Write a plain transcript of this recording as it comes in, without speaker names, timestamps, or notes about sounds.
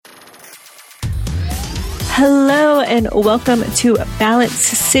Hello and welcome to Balance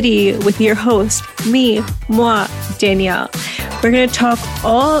City with your host, moi, Danielle. We're going to talk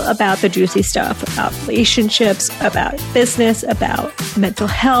all about the juicy stuff, about relationships, about business, about mental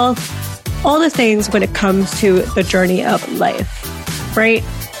health, all the things when it comes to the journey of life, right?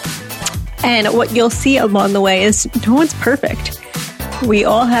 And what you'll see along the way is no one's perfect. We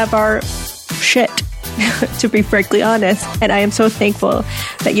all have our shit, to be frankly honest. And I am so thankful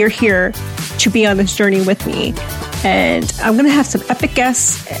that you're here to be on this journey with me. And I'm going to have some epic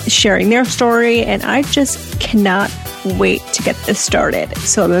guests sharing their story. And I just cannot wait to get this started.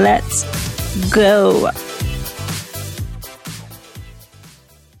 So let's go.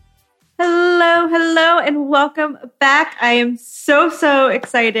 Hello, and welcome back. I am so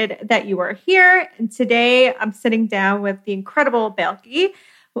excited that you are here. And today I'm sitting down with the incredible Balki.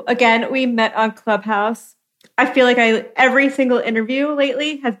 Again, we met on Clubhouse. I feel like every single interview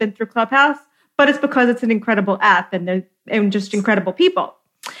lately has been through Clubhouse, but it's because it's an incredible app and just incredible people.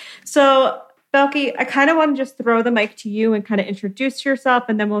 So, Balki, I kind of want to just throw the mic to you and kind of introduce yourself,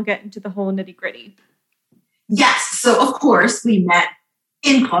 and then we'll get into the whole nitty-gritty. Yes. So, of course, we met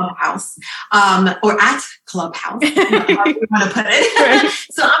in Clubhouse, or at Clubhouse, however you want to put it. Right.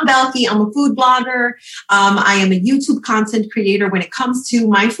 So I'm Balki. I'm a food blogger. I am a YouTube content creator when it comes to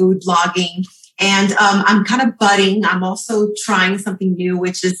my food blogging. And I'm kind of budding. I'm also trying something new,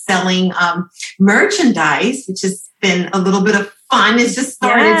 which is selling merchandise, which has been a little bit of fun. It's just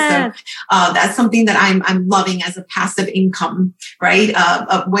started. Yes. So that's something that I'm loving as a passive income, right?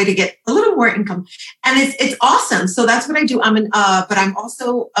 A way to get a little more income. And it's awesome. So that's what I do. But I'm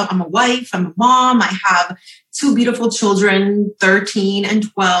also, I'm a wife, I'm a mom. I have two beautiful children, 13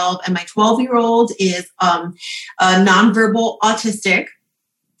 and 12. And my 12-year-old is nonverbal autistic.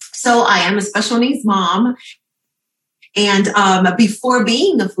 So I am a special needs mom. And before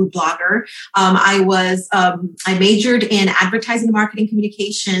being a food blogger, I majored in advertising, marketing,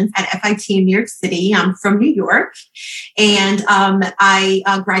 communications at FIT in New York City. I'm from New York. And I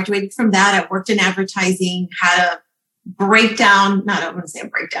graduated from that. I worked in advertising, had a breakdown, I don't want to say a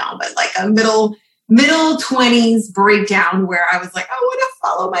breakdown, but like a middle 20s breakdown where I was like, I want to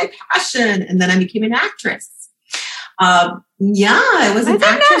follow my passion. And then I became an actress. I was an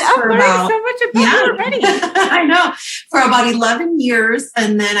actress for about, so much about it already. I know, for about 11 years.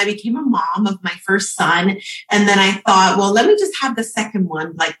 And then I became a mom of my first son. And then I thought, well, let me just have the second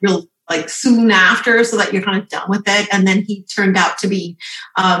one, soon after, so that you're kind of done with it. And then he turned out to be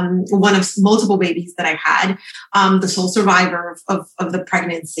one of multiple babies that I had, the sole survivor of the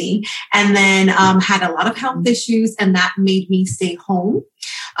pregnancy, and then had a lot of health issues. And that made me stay home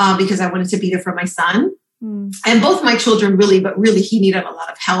because I wanted to be there for my son. And both my children really, he needed a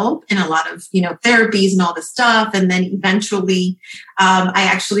lot of help and a lot of, therapies and all this stuff. And then eventually, I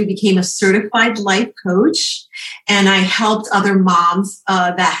actually became a certified life coach, and I helped other moms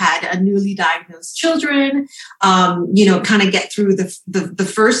that had newly diagnosed children, kind of get through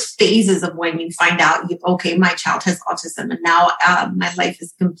the first phases of when you find out, okay, my child has autism, and now my life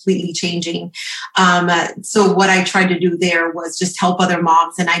is completely changing. So what I tried to do there was just help other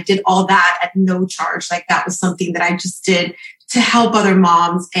moms, and I did all that at no charge. Like, that was something that I just did to help other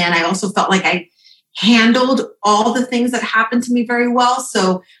moms. And I also felt like I handled all the things that happened to me very well.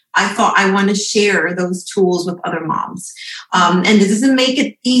 So I thought I want to share those tools with other moms. And it doesn't make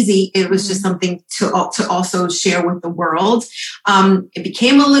it easy. It was just something to also share with the world. It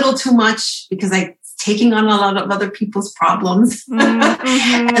became a little too much because I was taking on a lot of other people's problems.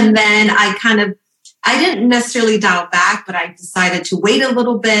 Mm-hmm. And then I didn't necessarily dial back, but I decided to wait a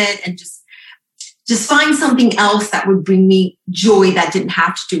little bit and just find something else that would bring me joy that didn't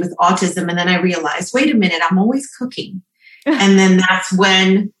have to do with autism. And then I realized, wait a minute, I'm always cooking. And then that's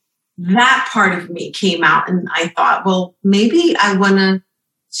when that part of me came out. And I thought, well, maybe I want to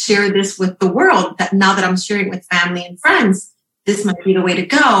share this with the world, that now that I'm sharing with family and friends, this might be the way to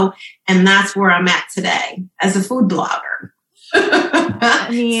go. And that's where I'm at today as a food blogger. I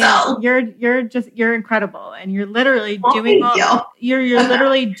mean, so, you're incredible, and you're literally doing you're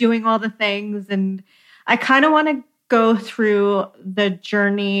literally doing all the things. And I kind of want to go through the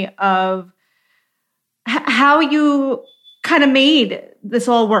journey of how you kind of made this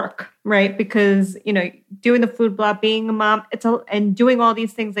all work, right? Because, doing the food blog, being a mom, and doing all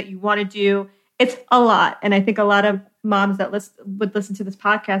these things that you want to do, it's a lot. And I think a lot of moms that would listen to this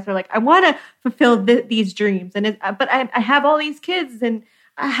podcast are like, I want to fulfill these dreams, but I have all these kids, and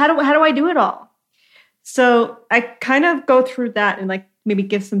how do I do it all? So I kind of go through that and maybe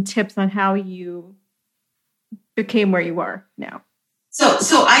give some tips on how you became where you are now. So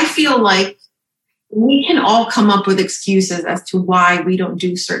I feel like we can all come up with excuses as to why we don't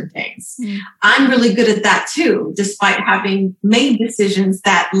do certain things. I'm really good at that too, despite having made decisions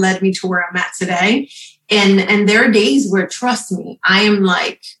that led me to where I'm at today. And there are days where, trust me, I am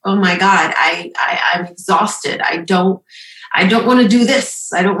like, oh my God, I'm exhausted. I don't want to do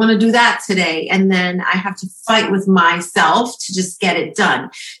this. I don't want to do that today. And then I have to fight with myself to just get it done.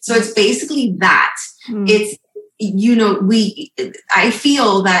 So it's basically that. It's, I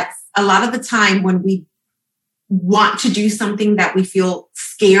feel that a lot of the time when we want to do something that we feel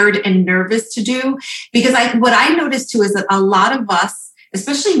scared and nervous to do, because what I noticed too is that a lot of us,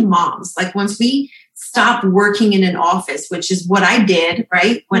 especially moms, like once we stop working in an office, which is what I did,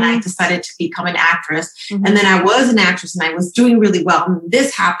 right? When I decided to become an actress. And then I was an actress and I was doing really well. And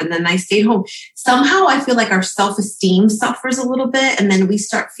this happened and I stayed home. Somehow I feel like our self-esteem suffers a little bit. And then we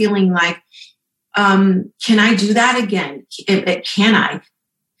start feeling like, can I do that again? Can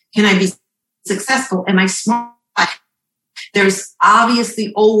I be successful? Am I smart? There's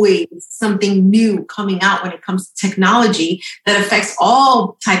obviously always something new coming out when it comes to technology that affects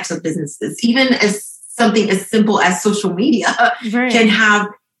all types of businesses, even as something as simple as social media can have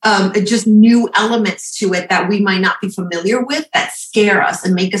just new elements to it that we might not be familiar with that scare us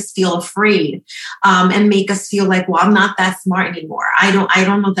and make us feel afraid and make us feel like, well, I'm not that smart anymore. I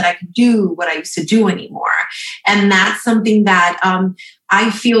don't know that I can do what I used to do anymore. And that's something that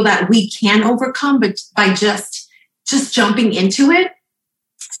I feel that we can overcome, but by just jumping into it.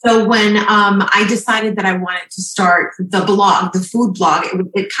 So when I decided that I wanted to start the blog, the food blog,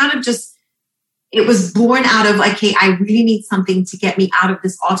 it kind of just, it was born out of like, hey, I really need something to get me out of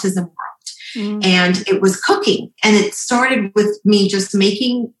this autism world. And it was cooking. And it started with me just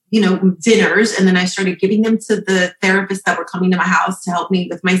making, dinners. And then I started giving them to the therapists that were coming to my house to help me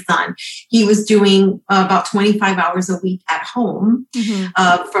with my son. He was doing about 25 hours a week at home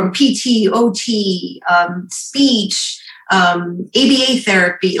from PT, OT, speech, ABA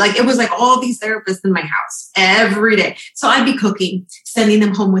therapy. Like it was like all these therapists in my house every day. So I'd be cooking, sending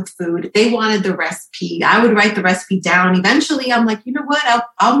them home with food. They wanted the recipe. I would write the recipe down. Eventually I'm like, you know what?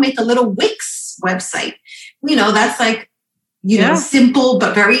 I'll make a little Wix website. That's like, simple,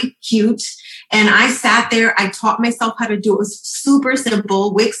 but very cute. And I sat there, I taught myself how to do it. It was super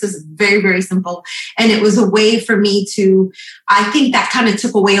simple. Wix is very, very simple. And it was a way for me I think that kind of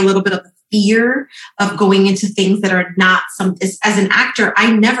took away a little bit of the fear of going into things that are not as an actor,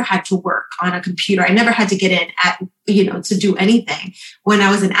 I never had to work on a computer. I never had to get in to do anything. When I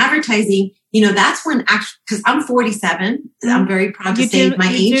was in advertising, that's when because I'm 47. I'm very proud to say my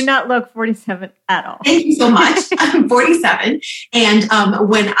age. You do not look 47 at all. Thank you so much. I'm 47. And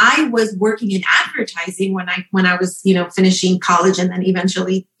when I was working in advertising, when I was, finishing college and then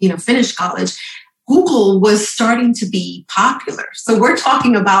eventually, finished college, Google was starting to be popular. So we're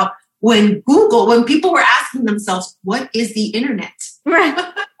talking about when people were asking themselves, what is the internet? Right.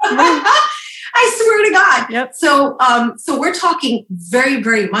 I swear to God. Yep. So we're talking very,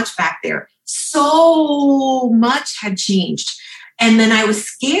 very much back there. So much had changed. And then I was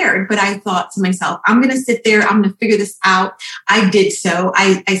scared, but I thought to myself, I'm going to sit there. I'm going to figure this out. I did so.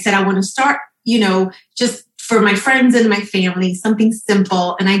 I said, I want to start, just for my friends and my family, something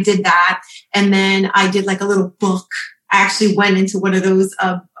simple. And I did that. And then I did like a little book. I actually went into one of those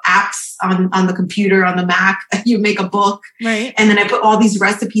apps on the computer, on the Mac. You make a book. Right. And then I put all these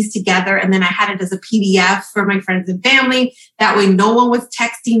recipes together. And then I had it as a PDF for my friends and family. That way no one was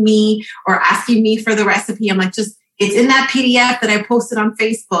texting me or asking me for the recipe. I'm like, it's in that PDF that I posted on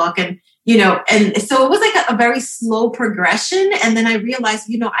Facebook. And, and so it was like a very slow progression. And then I realized,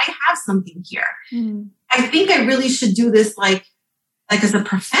 I have something here. I think I really should do this like as a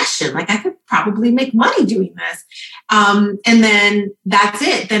profession. Like I could probably make money doing this. And then that's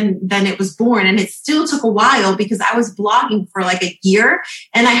it. Then it was born, and it still took a while because I was blogging for like a year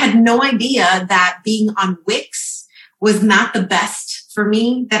and I had no idea that being on Wix was not the best for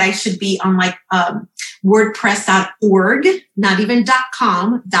me, that I should be on like WordPress.org, not even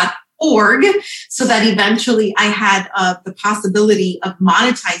 .com, .org, so that eventually I had the possibility of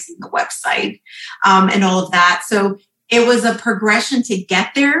monetizing the website and all of that. So it was a progression to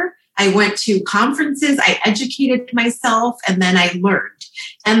get there. I went to conferences, I educated myself, and then I learned.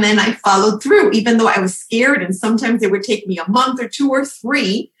 And then I followed through, even though I was scared. And sometimes it would take me a month or 2 or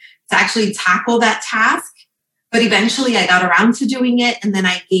 3 to actually tackle that task. But eventually I got around to doing it, and then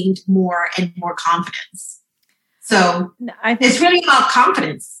I gained more and more confidence. So it's really about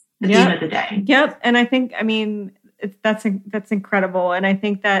confidence at the end of the day. Yep. And I think, that's incredible. And I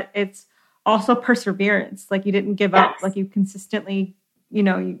think that it's also perseverance. Like you didn't give up, like you consistently,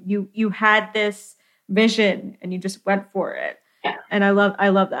 you had this vision and you just went for it. Yeah. And I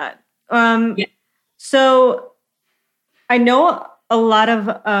love that. So I know a lot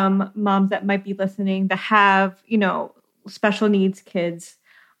of moms that might be listening that have, special needs kids.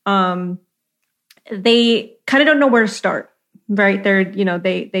 They kind of don't know where to start, right? They're,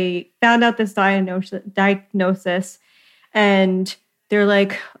 they found out this diagnosis and they're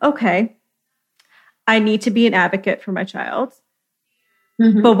like, okay, I need to be an advocate for my child,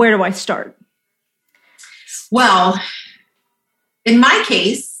 but where do I start? Well, in my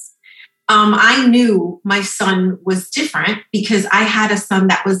case, I knew my son was different because I had a son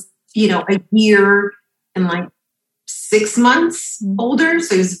that was, a year and like 6 months older.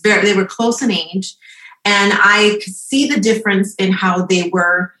 So they were close in age. And I could see the difference in how they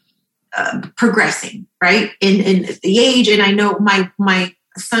were progressing, right? In the age. And I know my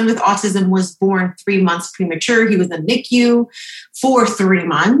son with autism was born 3 months premature. He was in NICU for 3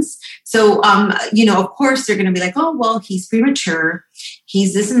 months. So, of course they're going to be like, oh, well, he's premature.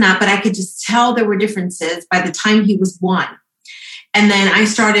 He's this and that. But I could just tell there were differences by the time he was 1. And then I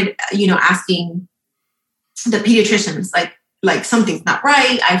started, asking the pediatricians, like something's not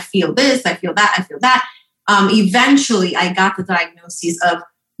right. I feel this, I feel that, I feel that. Eventually I got the diagnosis of,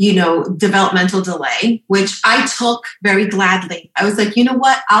 developmental delay, which I took very gladly. I was like, you know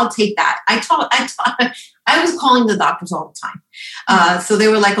what? I'll take that. I was calling the doctors all the time. So they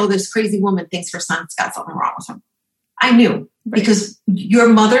were like, oh, this crazy woman thinks her son's got something wrong with him. I knew because your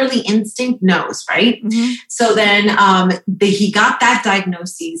motherly instinct knows, right? Mm-hmm. So then he got that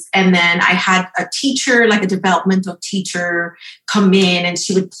diagnosis. And then I had a teacher, like a developmental teacher, come in and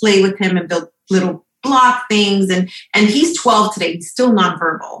she would play with him and build little block things. And he's 12 today. He's still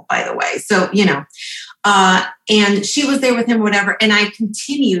nonverbal, by the way. So, and she was there with him, whatever. And I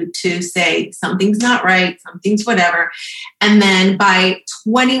continued to say, something's not right. Something's whatever. And then by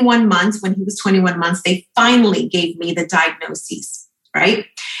 21 months, when he was 21 months, they finally gave me the diagnosis, right?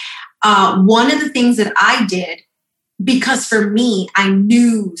 One of the things that I did, because for me, I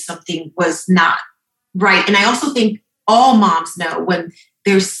knew something was not right. And I also think all moms know when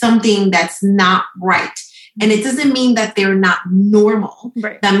there's something that's not right. And it doesn't mean that they're not normal.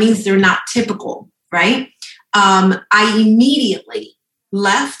 Right. That means they're not typical, right? I immediately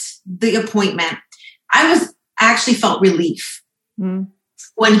left the appointment. I actually felt relief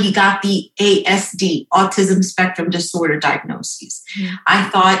when he got the ASD, autism spectrum disorder diagnosis. I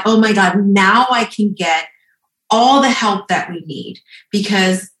thought, oh my God, now I can get all the help that we need,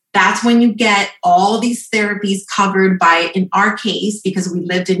 because that's when you get all these therapies covered by, in our case, because we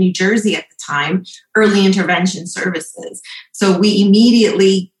lived in New Jersey at the time, early intervention services. So we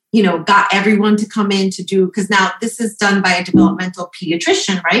immediately, got everyone to come in to do, because now this is done by a developmental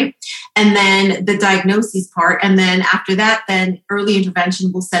pediatrician, right? And then the diagnosis part. And then after that, then early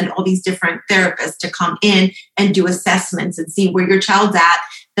intervention will send all these different therapists to come in and do assessments and see where your child's at.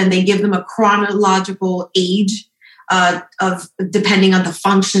 Then they give them a chronological age of depending on the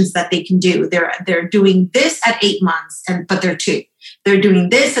functions that they can do. They're doing this at 8 months, but they're 2. They're doing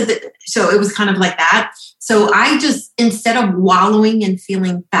this. So it was kind of like that. So I just, instead of wallowing and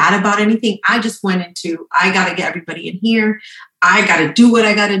feeling bad about anything, I just went into, I got to get everybody in here. I got to do what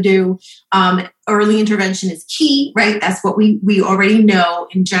I got to do. Early intervention is key, right? That's what we already know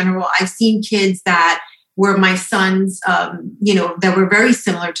in general. I've seen kids that were my sons, that were very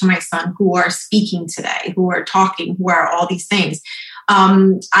similar to my son, who are speaking today, who are talking, who are all these things.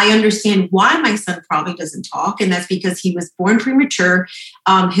 I understand why my son probably doesn't talk, and that's because he was born premature.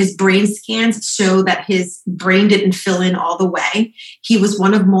 His brain scans show that his brain didn't fill in all the way. He was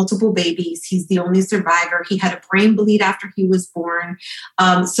one of multiple babies. He's the only survivor. He had a brain bleed after he was born.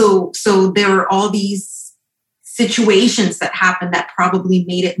 So there were all these situations that happened that probably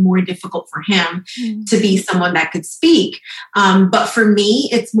made it more difficult for him to be someone that could speak. But for me,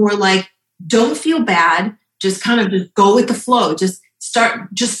 it's more like, don't feel bad. Just kind of just go with the flow. Just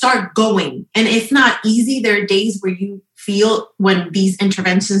start going. And it's not easy. There are days where you feel when these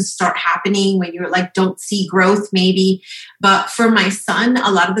interventions start happening, when you're like, don't see growth maybe. But for my son,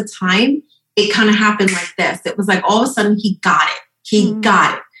 a lot of the time, it kind of happened like this. It was like, all of a sudden he got it. He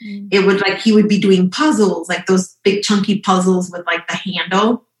got it. It would he would be doing puzzles, like those big chunky puzzles with like the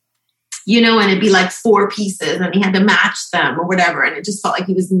handle, and it'd be like 4 pieces and he had to match them or whatever. And it just felt like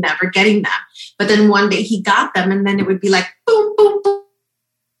he was never getting them. But then one day he got them and then it would be like, boom, boom, boom.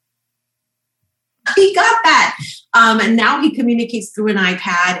 He got that. And now he communicates through an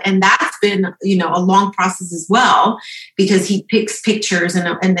iPad. And that's been, a long process as well, because he picks pictures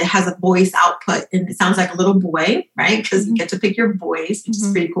and it has a voice output and it sounds like a little boy, right? Because you get to pick your voice, which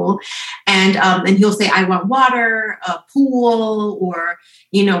is pretty cool. And he'll say, I want water, a pool, or,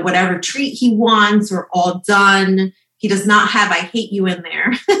 whatever treat he wants, or all done. He does not have I hate you in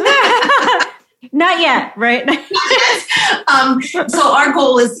there. Not yet, right? So our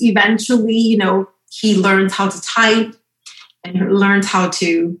goal is eventually, he learns how to type and learns how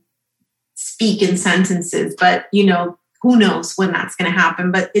to speak in sentences. But, who knows when that's going to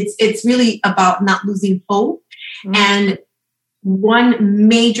happen. But it's really about not losing hope. Mm-hmm. And one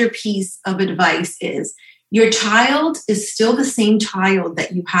major piece of advice is your child is still the same child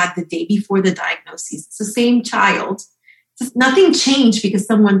that you had the day before the diagnosis. It's the same child. Nothing changed because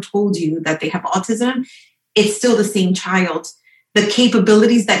someone told you that they have autism. It's still the same child. The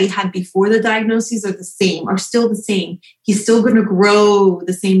capabilities that he had before the diagnosis are still the same. He's still going to grow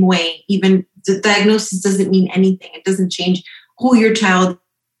the same way. Even the diagnosis doesn't mean anything. It doesn't change who your child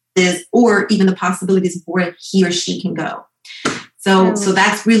is or even the possibilities of where he or she can go. So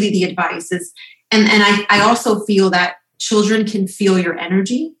that's really the advice is, and I also feel that children can feel your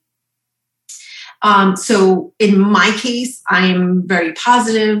energy. So in my case, I'm very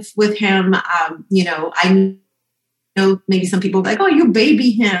positive with him. I know maybe some people are like, oh, you baby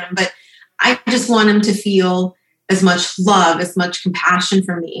him, but I just want him to feel as much love, as much compassion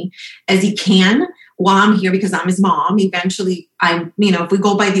for me as he can while I'm here because I'm his mom. Eventually, if we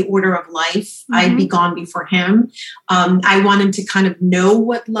go by the order of life, mm-hmm. I'd be gone before him. I want him to kind of know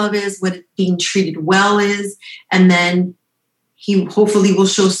what love is, what being treated well is, and then he hopefully will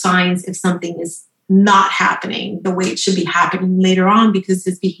show signs if something is not happening the way it should be happening later on because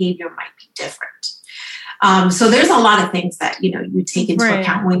his behavior might be different. So there's a lot of things that, you take into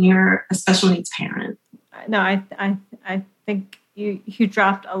account when you're a special needs parent. No, I think you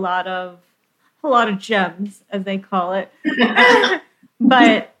dropped a lot of gems, as they call it.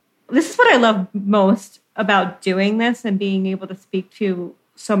 But this is what I love most about doing this and being able to speak to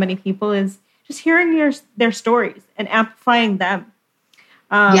so many people is just hearing their stories and amplifying them.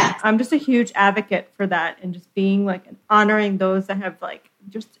 Yes. I'm just a huge advocate for that and just being honoring those that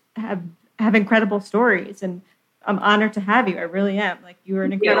have incredible stories. And I'm honored to have you. I really am. You are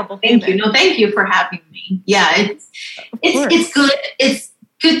an incredible Thank you. No, thank you for having me. Yeah, it's good. It's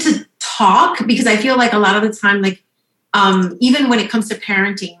good to talk because I feel like a lot of the time, even when it comes to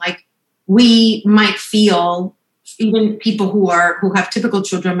parenting, we might feel, even people who have typical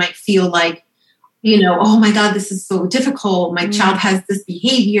children might feel like, oh my God, this is so difficult. My child has this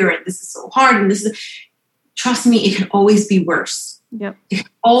behavior and this is so hard. And trust me, it can always be worse. Yep. It can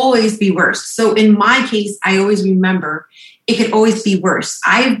always be worse. So in my case, I always remember it could always be worse.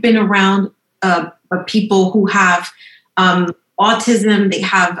 I've been around people who have autism. They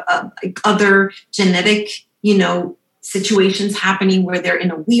have other genetic, situations happening where they're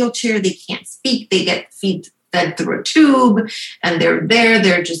in a wheelchair. They can't speak. They get fed through a tube and they're there.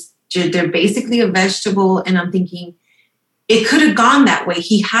 They're basically a vegetable. And I'm thinking, it could have gone that way.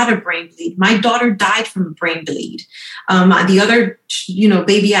 He had a brain bleed. My daughter died from a brain bleed. The other,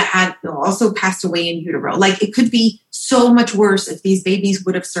 baby I had also passed away in utero. It could be so much worse if these babies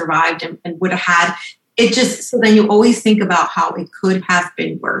would have survived and would have had it. So then you always think about how it could have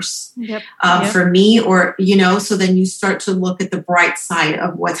been worse for me or, so then you start to look at the bright side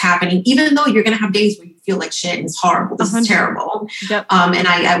of what's happening, even though you're going to have days where you feel like shit and it's horrible. This is terrible. Yep. And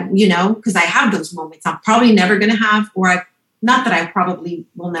I because I have those moments I'm probably never going to have, not that I probably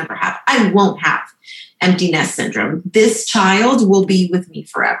will never have. I won't have empty nest syndrome. This child will be with me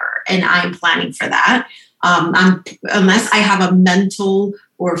forever. And I'm planning for that. Unless I have a mental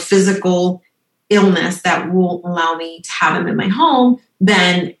or physical illness that won't allow me to have him in my home,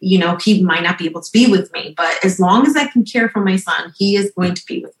 then, he might not be able to be with me. But as long as I can care for my son, he is going to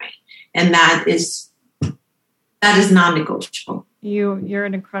be with me. And that is non-negotiable. You're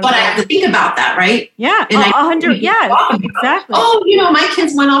an incredible. But I have to think about that, right? Yeah, and 100. Yeah, exactly. Oh, my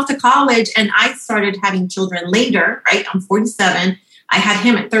kids went off to college, and I started having children later. Right, I'm 47. I had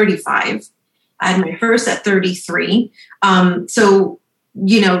him at 35. I had my first at 33. So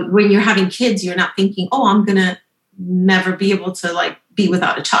when you're having kids, you're not thinking, oh, I'm gonna never be able to be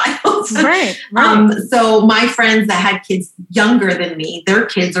without a child. Right. So my friends that had kids younger than me, their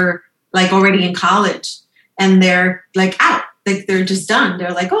kids are already in college, and they're out. They're just done.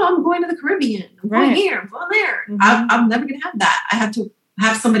 They're oh, I'm going to the Caribbean. I'm going here. I'm going there. Mm-hmm. I'm never going to have that. I have to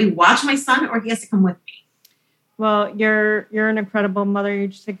have somebody watch my son or he has to come with me. Well, you're an incredible mother. You're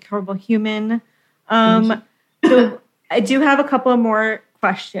just an incredible human. So I do have a couple of more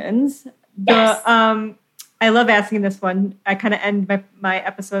questions. Yes. I love asking this one. I kind of end my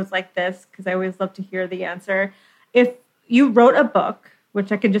episodes like this because I always love to hear the answer. If you wrote a book,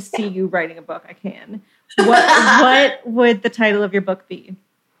 which I can just see you writing a book, I can. What would the title of your book be?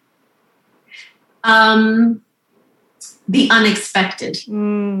 The Unexpected.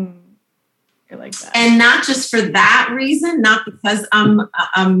 You're like that. And not just for that reason, not because I'm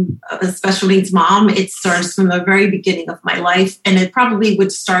a special needs mom. It starts from the very beginning of my life, and it probably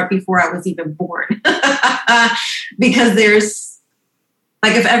would start before I was even born. Because there's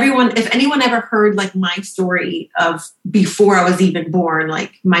like, if anyone ever heard like my story of before I was even born,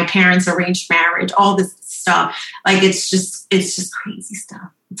 like my parents' arranged marriage, all this stuff, like it's just crazy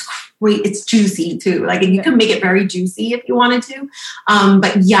stuff. It's great. It's juicy too. Like, and you can make it very juicy if you wanted to.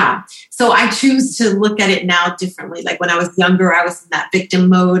 But yeah, so I choose to look at it now differently. Like when I was younger, I was in that victim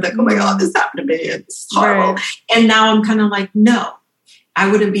mode. Like, oh my God, this happened to me. It's horrible. Right. And now I'm kind of like, no,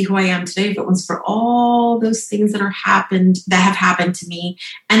 I wouldn't be who I am today if it was for all those things that have happened to me,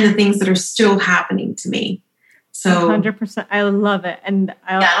 and the things that are still happening to me. So 100%. I love it. And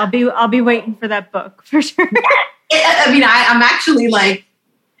I'll be waiting for that book for sure. I mean, I'm actually like,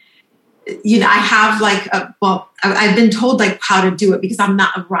 I have like, I've been told like how to do it because I'm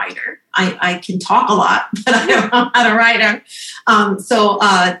not a writer. I can talk a lot, but I'm not a writer. So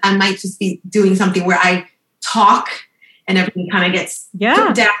I might just be doing something where I talk and everything kind of gets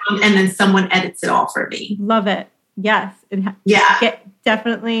put down, and then someone edits it all for me. Love it. Yes.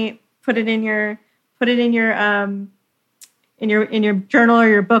 Definitely put it in your journal or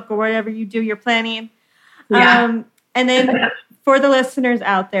your book or whatever you do your planning. Yeah. And then for the listeners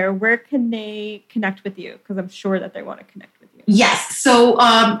out there, where can they connect with you? Because I'm sure that they want to connect with you. Yes. So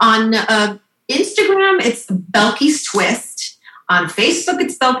on Instagram, it's Belky's Twist. On Facebook,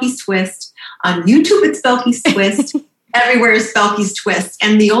 it's Belky's Twist. On YouTube, it's Belky's Twist. Everywhere is Belky's Twist.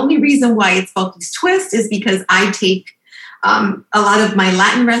 And the only reason why it's Belky's Twist is because I take a lot of my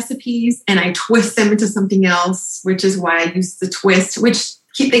Latin recipes and I twist them into something else, which is why I use the twist, which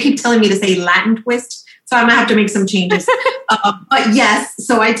they keep telling me to say Latin twist. So I might have to make some changes. But yes,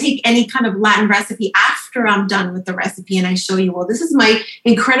 so I take any kind of Latin recipe after I'm done with the recipe and I show you, well, this is my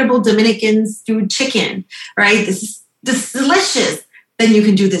incredible Dominican stewed chicken, right? This is delicious. Then you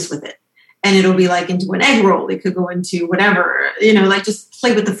can do this with it. And it'll be like into an egg roll. It could go into whatever, like just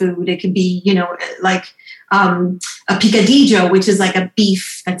play with the food. It could be, like a picadillo, which is like a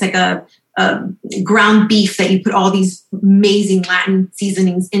beef. That's like a ground beef that you put all these amazing Latin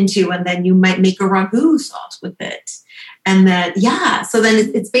seasonings into, and then you might make a ragu sauce with it. And then, so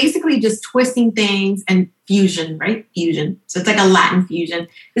then it's basically just twisting things and fusion, right? Fusion. So it's like a Latin fusion.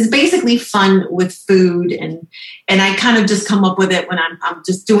 It's basically fun with food. And I kind of just come up with it when I'm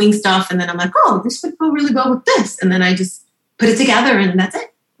just doing stuff. And then I'm like, oh, this would go really well with this. And then I just put it together and that's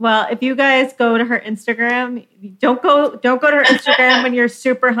it. Well, if you guys go to her Instagram, don't go to her Instagram when you're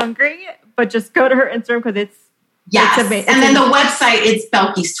super hungry, but just go to her Instagram because it's amazing. And then the website, it's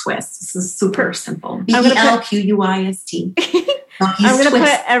Belky's Twist. This is super simple. BELQUIST. I'm going to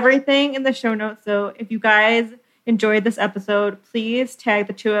put everything in the show notes. So if you guys enjoyed this episode, please tag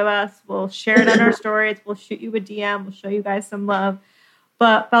the two of us. We'll share it on our stories. We'll shoot you a DM. We'll show you guys some love.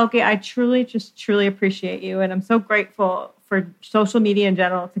 But Belky, I truly appreciate you. And I'm so grateful for social media in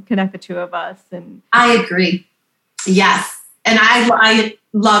general to connect the two of us. And I agree. Yes. And I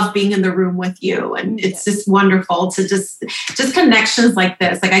love being in the room with you. And it's just wonderful to just connections like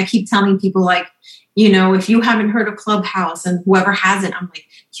this. Like I keep telling people, like, if you haven't heard of Clubhouse, and whoever hasn't, I'm like,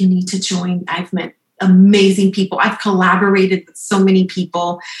 you need to join. I've met amazing people. I've collaborated with so many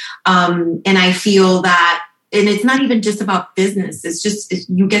people. And I feel that, and it's not even just about business. It's just,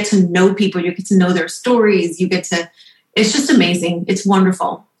 you get to know people. You get to know their stories. It's just amazing. It's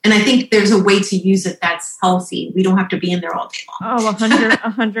wonderful. And I think there's a way to use it that's healthy. We don't have to be in there all day long. Oh,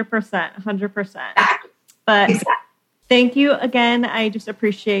 100%. But thank you again. I just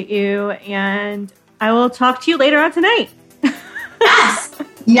appreciate you. And I will talk to you later on tonight.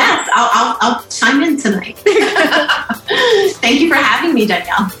 Yes. I'll chime in tonight. Thank you for having me,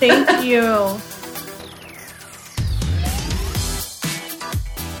 Danielle. Thank you.